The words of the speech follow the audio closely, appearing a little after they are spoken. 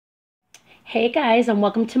Hey guys, and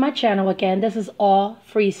welcome to my channel again. This is all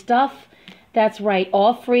free stuff. That's right,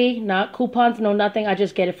 all free, not coupons, no nothing. I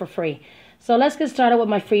just get it for free. So let's get started with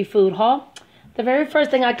my free food haul. The very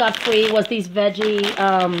first thing I got free was these veggie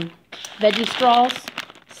straws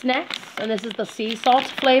snacks, and this is the sea salt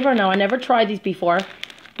flavor. Now I never tried these before.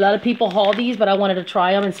 A lot of people haul these, but I wanted to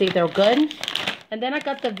try them and see if they're good. And then I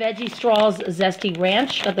got the veggie straws zesty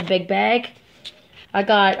ranch. Got the big bag. I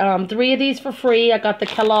got 3 of these for free. I got the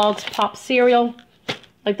Kellogg's Pop cereal,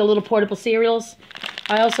 like the little portable cereals.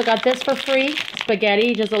 I also got this for free,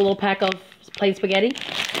 spaghetti, just a little pack of plain spaghetti.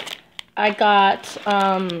 I got 3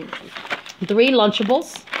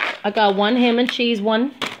 Lunchables. I got 1 ham and cheese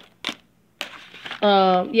one.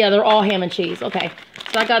 Yeah, they're all ham and cheese. Okay,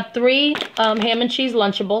 so I got 3 ham and cheese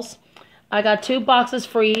Lunchables. I got 2 boxes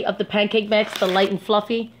free of the pancake mix, the light and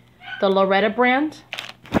fluffy, the Loretta brand.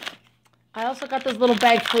 I also got this little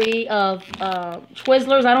bag free of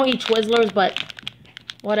Twizzlers. I don't eat Twizzlers, but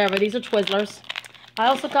whatever. These are Twizzlers. I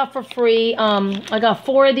also got for free, I got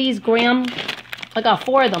 4 of these I got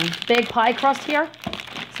 4 of them. Big pie crust here.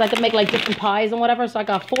 So I could make like different pies and whatever. So I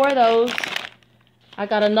got 4 of those. I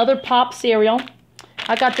got another Pop cereal.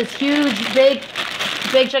 I got this huge, big,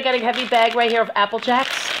 gigantic, heavy bag right here of Apple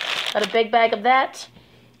Jacks. Got a big bag of that.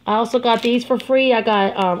 I also got these for free. I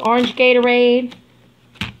got orange Gatorade.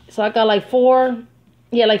 So I got like 5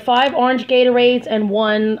 orange Gatorades and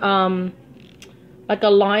 1 like a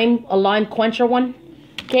lime quencher one.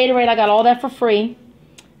 Gatorade, I got all that for free.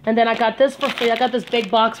 And then I got this for free. I got this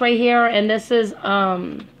big box right here, and this is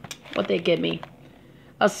what they give me.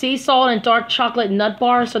 A sea salt and dark chocolate nut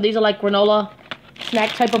bar. So these are like granola snack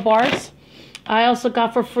type of bars. I also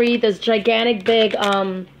got for free this gigantic big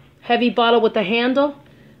heavy bottle with the handle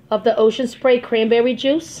of the Ocean Spray cranberry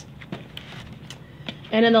juice.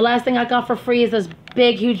 And then the last thing I got for free is this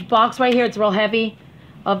big, huge box right here. It's real heavy,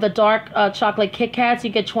 of the dark chocolate Kit Kats. You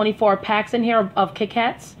get 24 packs in here of Kit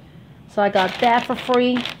Kats. So I got that for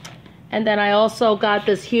free. And then I also got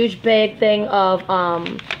this huge, big thing of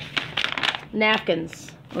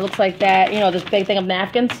napkins. It looks like that, you know, this big thing of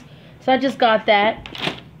napkins. So I just got that.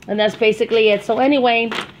 And that's basically it. So anyway,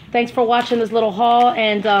 thanks for watching this little haul.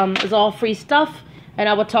 And it's all free stuff. And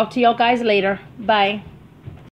I will talk to y'all guys later. Bye.